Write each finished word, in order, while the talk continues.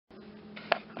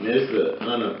Man, it's an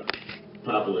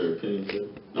unpopular opinion,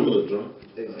 too. I'm a little drunk.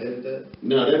 They gonna edit that?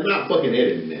 No, they're not fucking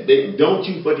editing that. Don't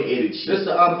you fucking edit shit. This is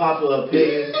the Unpopular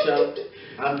Opinion Show.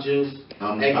 I'm Juice,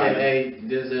 a.k.a.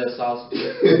 Denzel Sauce.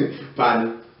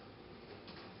 Patna.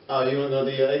 Oh, you wanna go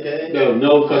to your AKA?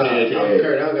 No fucking AKA. I'm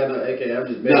Curt. I don't got no AKA. I'm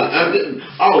just basic.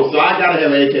 So I gotta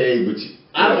have an AKA, but you.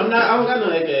 I don't got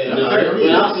no AKA.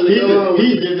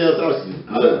 He's Denzel Sauce.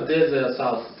 I'm Denzel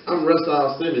Sauce. I'm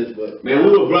Russell Simmons, but man, we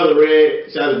were Brother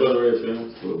Red. Shout out to Brother Red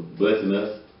Films for blessing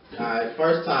us. Alright,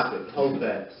 first topic, hope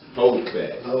facts. Hold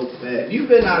fast. If you've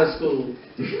been out of school,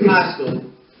 high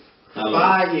school,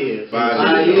 5 years.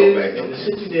 5 years. And the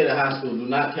shit you did at high school do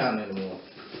not count anymore.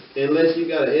 unless you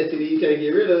got an entity you can't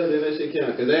get rid of, then that shit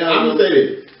count. Cause they I'm gonna say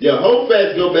this. Your whole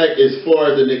facts go back as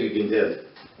far as the nigga can tell it.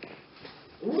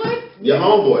 What? Your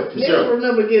homeboy, for Never sure.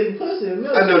 remember getting pussy in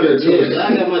middle I know school. that too. Yeah,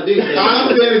 I got my dick.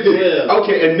 I'm saying it too.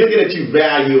 Okay, a nigga that you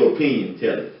value your opinion,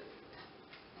 tell it.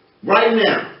 Right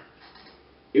now,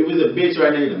 it was a bitch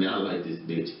right now. I mean, I like this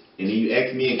bitch. And then you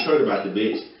ask me and Curt about the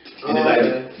bitch. And it's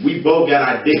like, we both got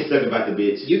our dick stuck about the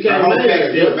bitch. You can't whole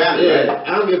fact still valid, right?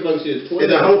 I don't give a fuck shit. Is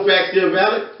the whole fact still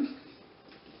valid?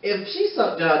 If she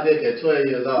sucked y'all dick at 12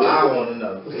 years old, I want to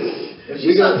know. If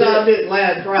she sucked y'all dick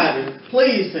last Friday,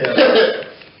 please tell me.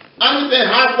 I'm just saying,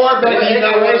 how far back do you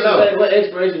not want to know? What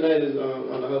expiration date is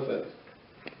on the whole fact?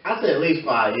 I said at least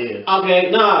 5 years.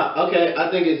 Okay, I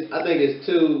think it's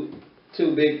two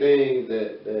big things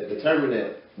that determine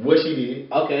that. What she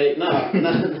did. Okay, not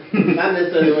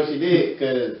necessarily what she did,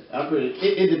 because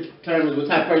it determines what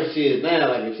type of person she is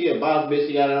now. Like if she a boss bitch,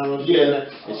 she got it on her shit,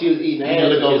 and she was eating ass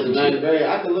look over some ninth grade,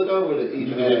 I can look over the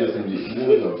eating ass.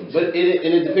 But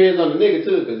it depends on the nigga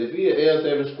too, because if he an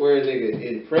L7 square nigga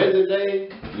in present day,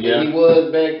 and he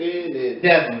was back then, then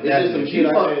Definitely. just some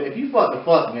shit like that. If you fuck the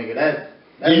fuck nigga, that's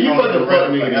you on fucking your fuck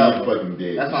record nigga, forever. you fucking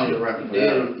dead. That's on your record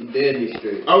forever. Dead in the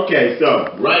street. Okay,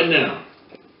 so right now,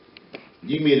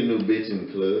 you meet a new bitch in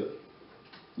the club.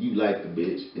 You like the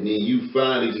bitch, and then you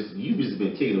just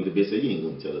been kicking with the bitch, so you ain't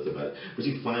gonna tell us about it. But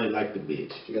you finally like the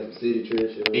bitch. She got the city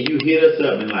trend shit. And you hit us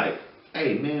up and like,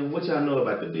 hey man, what y'all know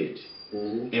about the bitch?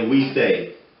 And we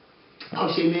say,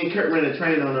 oh shit, man, Curt ran a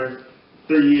train on her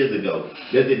 3 years ago.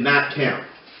 Does it not count?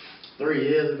 3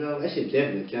 years ago? That shit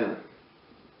definitely count.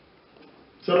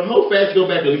 So the whole facts go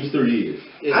back at least 3 years.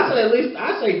 Yeah.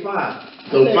 I say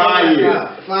 5. So 5 years.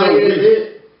 5 years.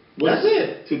 That's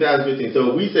it. 2015.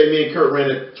 So we say me and Curt ran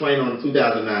a train on in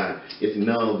 2009. It's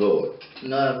non-void.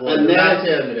 No, boy, do not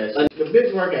tell me that shit. The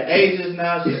bitch work at Ages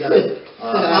now. She got she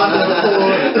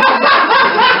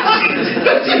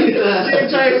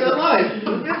changed her life.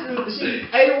 She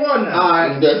 81 now.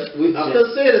 Alright, I'm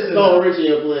still citizen. So Richie,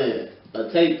 your plan.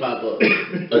 A tape pop up. A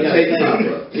tape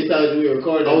pop-up. He told you we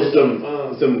recorded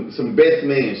some best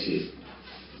man shit.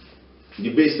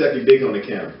 Your bitch suck your dick on the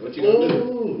camera. What you gonna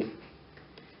do?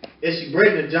 Is she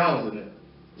Brittany Jones in it?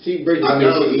 She Brittany I mean,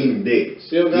 Jones. she eating dick.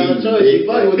 She don't got no choice. She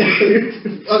fucking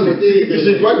with these.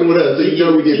 She's fucking with us, so you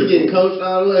know we get She getting coached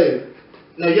all the way.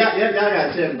 No, y'all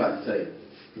gotta tell me about the tape.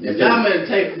 If y'all made a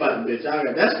tape about the bitch,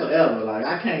 that's forever. Like,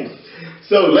 I can't.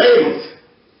 So, ladies,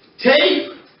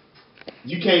 tape,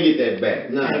 you can't get that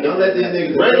back. Nah, don't let these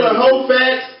niggas. Regular whole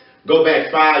facts, go back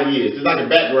 5 years. It's like a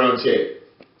background check.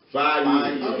 5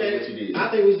 years. Okay. What you did.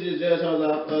 I think we should just judge hoes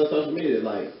off social media.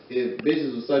 Like, if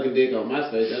bitches was sucking dick on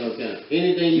MySpace, that don't count.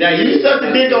 Anything you Now, you suck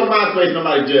the dick on MySpace,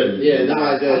 nobody judging you. Yeah,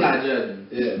 nobody judging. I'm not judging.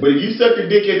 Yeah. But if you suck the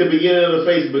dick at the beginning of the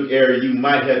Facebook era, you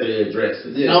might have to address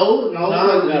it. Yeah. No.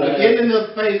 Someone's At the gotta beginning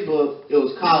of Facebook, it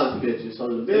was college bitches. So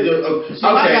the bitch, she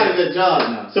might Okay. got a good job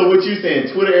now. So what you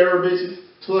saying? Twitter era bitches?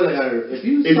 Twitter got her. If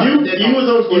you If suck the dick on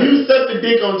Twitter, you suck the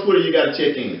dick on Twitter, you gotta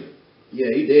check in. Yeah,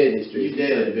 you dead in the street. You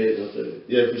dead.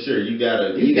 Yeah, for sure. You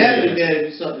gotta. You definitely dead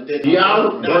if you suck the dick on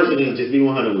Y'all, Twitter. version just be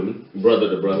 100 with me,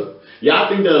 brother to brother. Y'all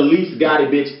think the least got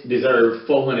it bitch deserve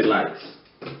 400 likes?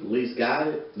 Least got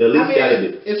it. The least got it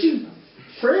bitch. If she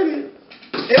pretty,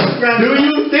 Instagram. Do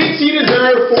you think she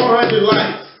deserved 400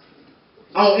 likes?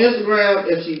 On Instagram,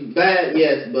 if she bad,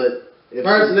 yes, but if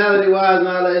Personality wise and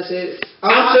all that shit.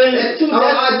 I'm saying on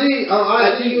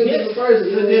IG, you a different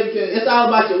person. It's all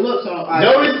about your looks on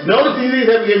IG. Notice these niggas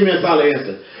haven't given me a solid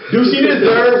answer. Do she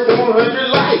deserve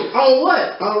 400 likes? On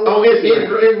what? On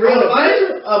Instagram. In real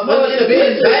life? A bad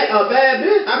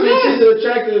bitch? I mean, she's an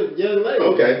attractive young lady.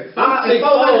 Okay. I'm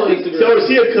 6'4" So is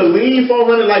she a Colleen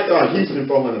 400 likes or a Houston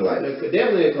 400 likes?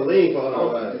 Definitely a Colleen for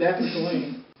her. Definitely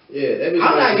clean. Yeah, that bitch.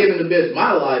 I'm not giving the bitch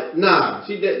my life. Nah,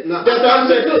 she did not. That's what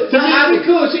I'm saying. To me, I'd be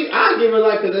cool. I give her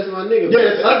like, cause that's my nigga.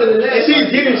 Yeah, other than that, she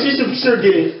should sure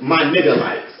getting my nigga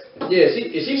likes. Yeah,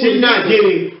 she's not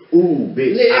getting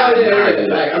bitch.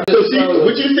 Yeah. So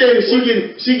what you saying is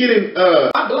she getting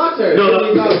I blocked her. No.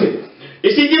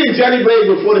 Is she getting Johnny Blaze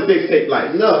before the sex tape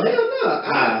life? No, hell no.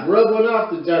 I rub one off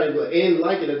the Johnny Blaze and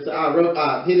like it.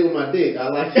 I hit it with my dick. I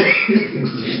like it.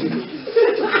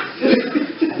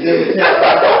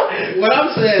 What I'm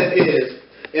saying is,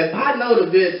 if I know the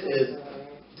bitch is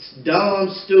dumb,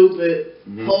 stupid,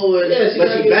 poet, but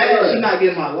she bad, she not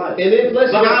getting my life. And then plus,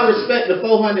 but I respect the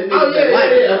 400 niggas that like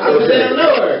it. I don't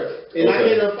know her. And I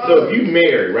get her So if you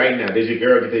married right now, does your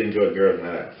girl get to enjoy girls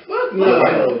night out? Fuck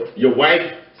no. Your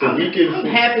wife. So we can. I'm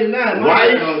happy now.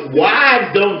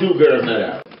 Wives don't do girls night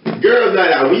out. Girls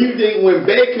night out. When you think when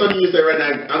Bay comes to you and say right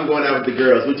now I'm going out with the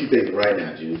girls, what you think right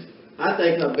now, Juice? I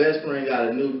think her best friend got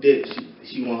a new dick.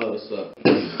 She want her to suck.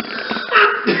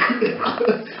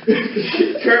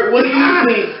 Curt, what do you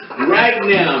think right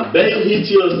now? Bay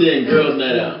hit you up saying girls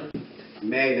night out.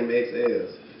 Magnum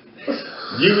XLs.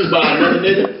 You was by another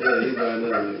nigga. Yeah, he's by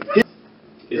another nigga.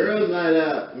 Girls night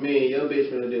out. Me and your bitch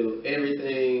finna do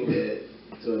everything that.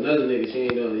 So another nigga, she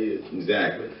ain't doing to you.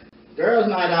 Exactly. Girls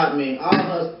night out mean all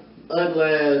her ugly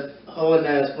ass, hard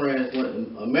ass friends went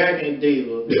to American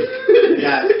Diva,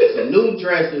 got some new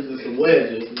dresses and some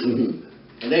wedges,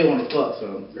 and they want to fuck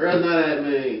some. Girls night out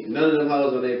mean none of them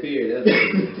hoes on their period.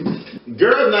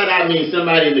 Girls night out mean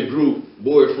somebody in the group,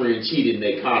 boyfriend cheated and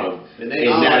they caught him, and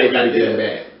now they gotta get him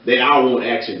back. They all want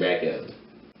action back at him.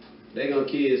 They gonna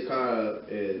kill his car up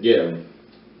and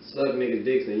suck niggas'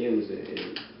 dicks in unison.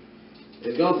 And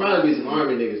it's gonna probably be some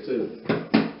army niggas too.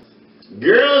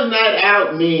 Girls night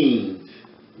out means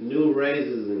new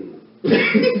razors and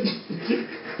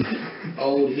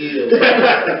old heels.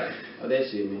 Oh, that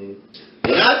shit, man.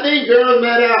 When I think girls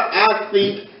night out, I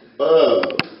think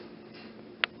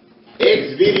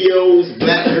X videos,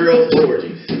 black girls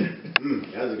orgies.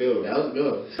 That was good. That was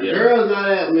good. Yeah. Girls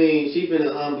night out mean she finna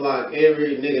unblock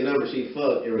every nigga number she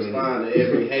fucked and respond to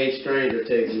every hey stranger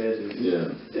text message.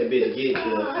 Yeah. That bitch get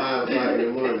you at 5 o'clock in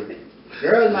the morning.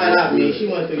 Girls night out mean she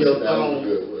went through your phone,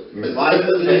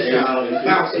 vital and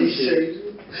found some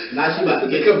shit. Now she about to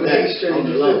get you back on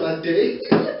the low.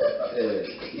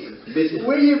 Bitch,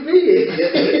 where you been?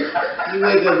 You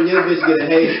wake up and your bitch get a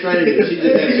hey stranger. She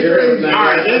just had girls night out.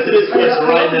 Alright, answer this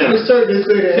question right now. Answer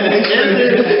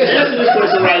this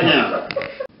question right now.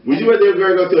 Would you rather your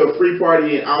girl go to a free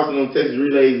party in Austin on Texas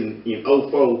Relays in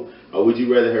 04, or would you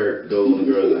rather her go on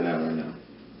the girls night out right now?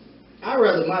 I'd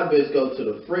rather my bitch go to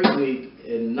the Freak Week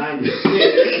in 96.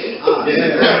 God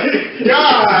damn!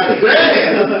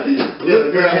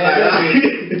 Little girl night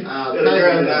out. Little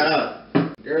girl night out.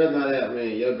 Girls not out,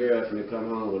 man. Your girl finna come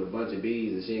home with a bunch of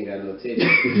bees and she ain't got no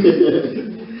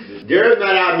titties. Girls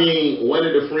night out mean one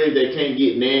of the friends that can't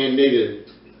get nan nigga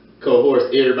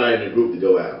cohorts everybody in the group to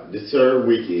go out. This is her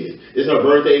weekend. This is her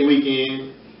birthday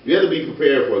weekend. You have to be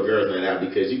prepared for a girls night out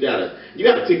because you gotta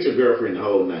teach your girlfriend the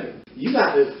whole night. You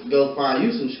got to go find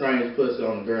you some strange pussy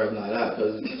on the girls night out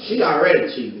because she already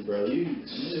cheating, bro. You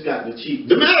just got to cheat.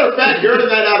 The matter of fact, girls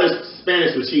night out is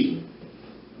Spanish for cheating.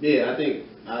 Yeah, I think.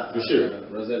 For sure.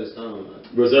 Rosetta Stone.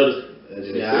 Rosetta.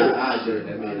 I agree.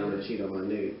 That mean I'm gonna cheat on my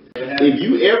nigga. If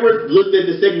you ever looked at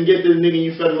the second guess of the nigga and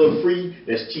you felt a little free,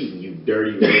 that's cheating, you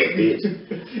dirty red bitch.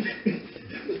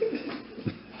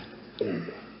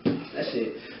 That's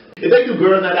it. If they do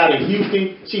girls night out in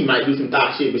Houston, she might do some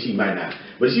thought shit, but she might not.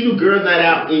 But if you do girls night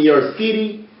out in your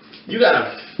city, you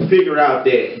gotta figure out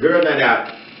that girls night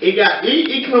out, it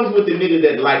comes with the nigga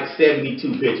that like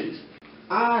 72 pictures.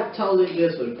 I totally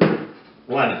disagree.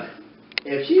 Why not?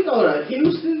 If she go to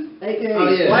Houston, aka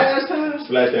Splash Time.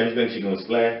 Splash Time, you think she gonna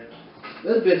splash?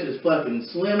 This bitch is fucking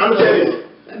slim. I'm telling you.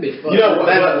 That bitch fucking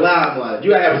limelight. You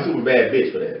gotta have a super bad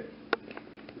bitch for that.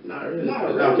 Not really.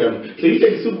 Okay.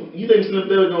 So you think Slim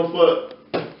Thug gonna fuck?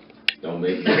 Don't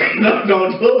make it. No,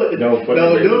 don't do it. Don't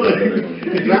do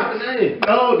it. Drop the name.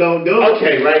 No, don't do it.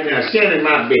 Okay, right now, Shannon,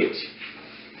 my bitch.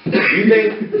 You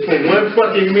think for one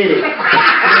fucking minute?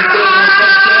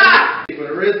 For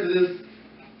the rest of this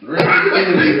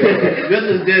interview, this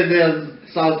is Denzel's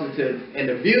substantive, and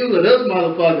the views of this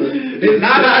motherfucker is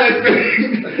not how it's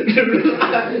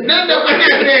Not that we're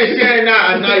not saying Shannon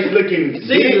not a nice looking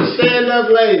she's a stand-up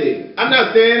lady. I'm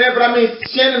not saying that, but I mean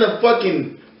Shannon a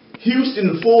fucking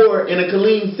Houston 4 and a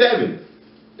Killeen 7.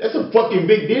 That's a fucking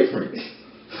big difference.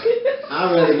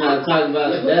 I'm really not talking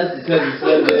about it. That's because you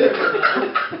said that.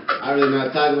 I'm really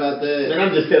not talking about that. Man,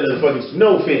 I'm just telling the fucking,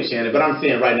 no offense, Shannon, but I'm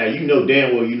saying right now, you know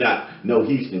damn well you're not no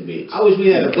Houston bitch. I wish we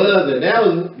had a buzzer.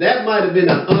 That might have been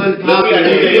an unpopular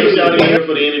here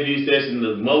for the interview session,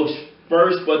 the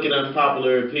first fucking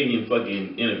unpopular opinion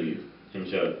fucking interview. Him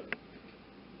show.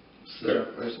 Sure.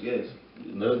 First guess.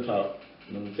 Let him talk.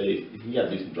 Let me tell you, he gotta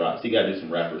do some drops. He gotta do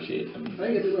some rapper shit. I ain't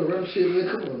gonna do no rap shit,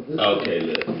 man. Come on. Okay,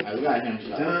 look. Alright, we got him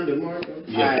shot. John DeMarco.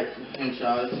 Alright, him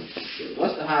shot.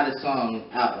 What's the hottest song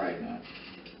out right now?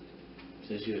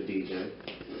 Since you're a DJ.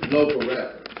 Local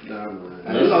rapper. Nah, man.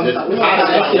 We're gonna talk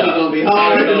that shit gonna be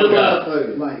hard.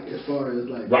 Like, as far as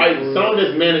like. Right, song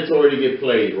that's mandatory to get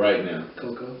played right now.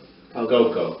 Coco.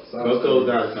 Coco's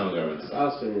out of song right now.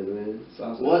 Sauce fans, man.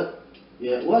 Sauce What?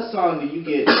 Yeah, what song do you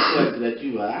get requested that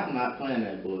you like, I'm not playing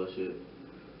that bullshit?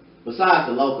 Besides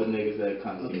the local niggas that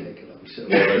come to you. Okay, sure.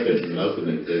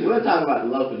 We'll talk about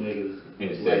the local niggas. In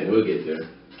a second, we'll get there.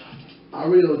 I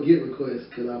really don't get requests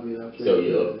because I play. So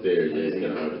you're up there, yeah, it's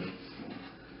gonna hurt.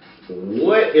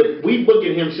 What if we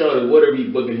booking him shorty? What are we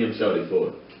booking him shorty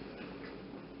for?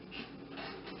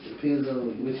 Depends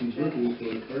on what you booking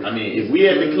for first. I mean, if we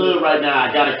at the club right now,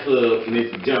 I got a club and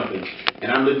it's jumping,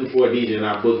 and I'm looking for a DJ and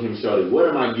I book him shorty. What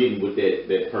am I getting with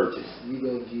that purchase? You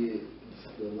gonna get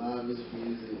the livest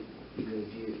music. You gonna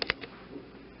get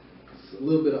a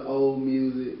little bit of old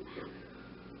music.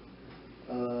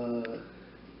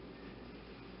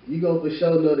 You gonna for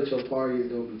sure know that your party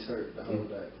is gonna be turned the whole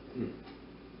day.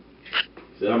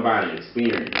 So I'm buying an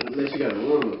experience. Unless you got a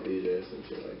warm-up DJ or some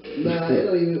shit like that. Nah, it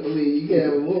don't even. I mean, you can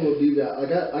have a warm-up DJ.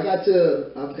 I've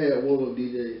had warm-up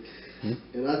DJs,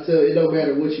 and I tell it don't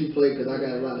matter what you play because I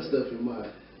got a lot of stuff in my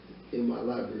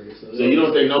library. So you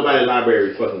don't think nobody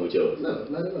library fucking with yours? No,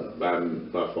 not at all. By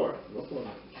far. By far.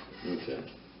 Okay.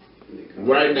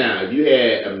 Right now, if you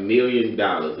had $1 million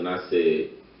and I said,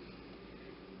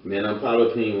 man,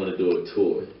 Unpopular want to do a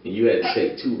tour, and you had to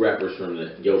take 2 rappers from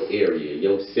your area,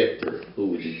 your sector, who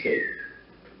would you take?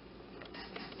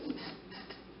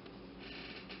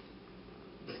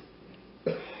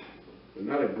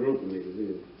 Not a group of niggas,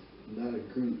 either. Not a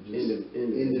group, just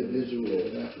individual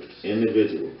rappers.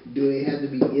 Individual. Do they have to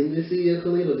be in the city of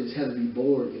Killeen, or they just have to be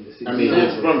born in the city? I mean,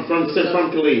 just from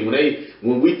Killeen.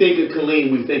 When we think of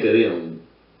Killeen, we think of them.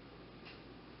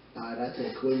 Alright, I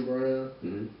take Quentin Brown,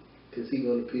 because he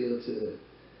gonna appeal to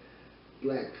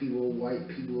black people, white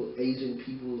people, Asian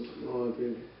people,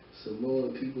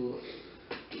 Samoan people,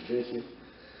 Egyptian.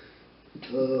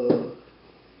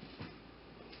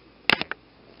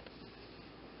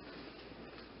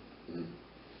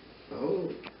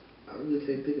 I really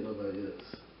can't think of nobody else.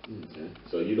 Okay.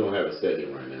 So you don't have a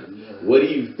second right now. Nah. What do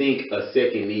you think a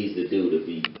second needs to do to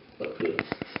be up here?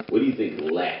 What do you think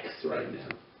lacks right now?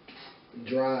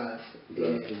 Drive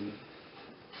and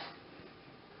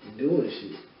doing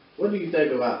shit. What do you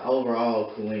think about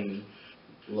overall Killeen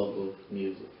local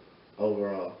music?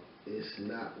 Overall. It's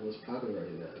not what's popular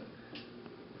right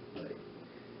now. Like,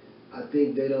 I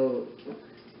think they don't.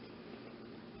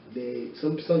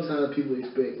 Sometimes people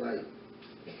expect like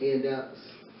handouts,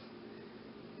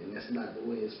 and that's not the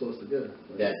way it's supposed to go.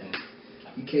 Like, Definitely.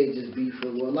 You can't just be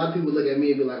from. Well, a lot of people look at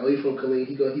me and be like, "Oh, you from Killeen?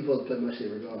 He supposed to play my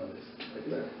shit regardless." Like,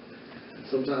 nah.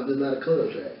 Sometimes it's not a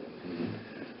club track.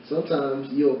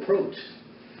 Sometimes your approach,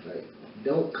 like,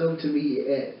 don't come to me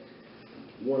at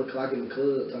 1 o'clock in the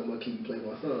club talking about can you play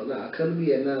my song. Nah, come to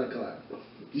me at 9 o'clock.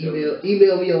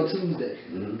 Email me on Tuesday.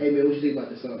 Hey man, what you think about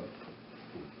this song?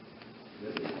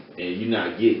 And you're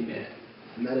not getting that.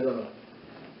 Not at all.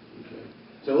 Okay.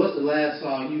 So what's the last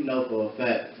song you know for a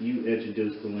fact you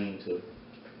introduced Killeen to?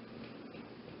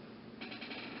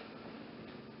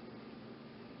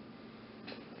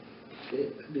 Yeah,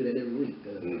 I do that every week.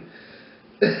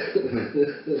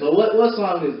 So what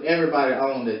song is everybody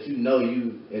on that you know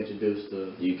you introduced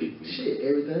to? You could Shit,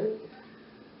 everything.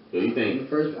 So you think?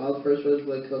 I was the first person to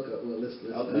play Coco. Well, let's we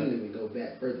didn't even go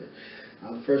back further. I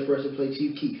was the first person to play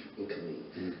Chief Keef in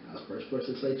Killeen. I was the first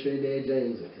person to play Trinidad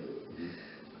James in Killeen.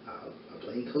 I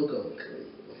played Coco in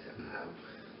Killeen. I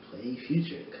played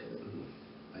Future in Killeen.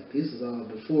 Like, this is all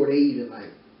before they even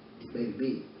like made it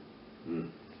big.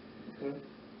 Okay.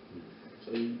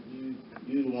 So you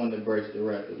the one that breaks the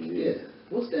record. Yeah.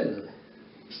 What's that name?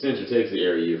 Central Texas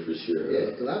area for sure.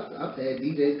 Yeah, because I've had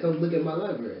DJs come look at my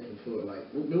library for like,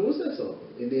 what's that song?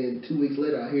 And then 2 weeks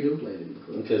later, I hear them playing it in the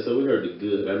club. Okay, so we heard the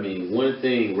good. I mean, one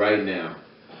thing right now,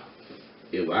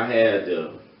 if I had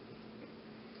to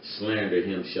slander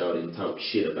him, shout and talk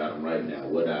shit about him right now,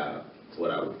 what I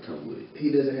would come with?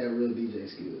 He doesn't have real DJ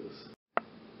skills,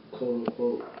 quote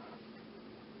unquote,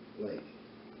 like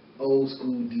old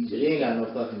school DJ. You ain't got no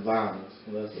fucking violence.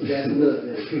 That's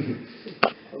another thing.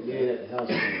 Okay, at the house.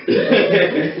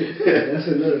 That's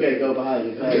another. You can't go behind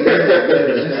your back.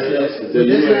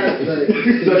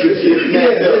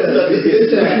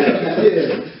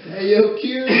 Hey, yo,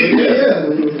 Curt. Yeah.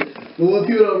 But what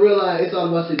people don't realize, it's all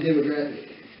about your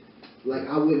demographic. Like,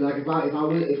 I wouldn't, like, if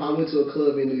I went to a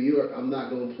club in New York, I'm not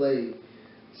gonna play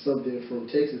something from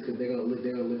Texas because they're gonna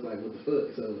look like what the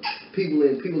fuck. So people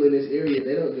in this area,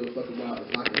 they don't give a fuck about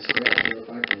if I can scratch or if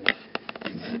I can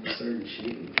certain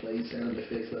shit and play sound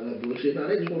effects and all that bullshit. No,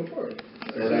 they just want to party.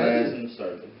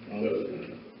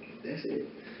 That's it.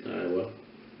 All right, well,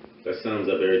 that sums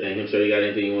up everything. I'm sure you got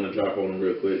anything you want to drop on them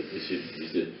real quick.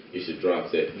 You should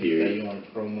drop that period. You want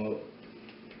to promote?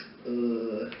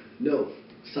 No,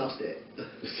 sauce that.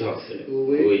 Sauce that.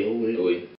 Oui. Oui.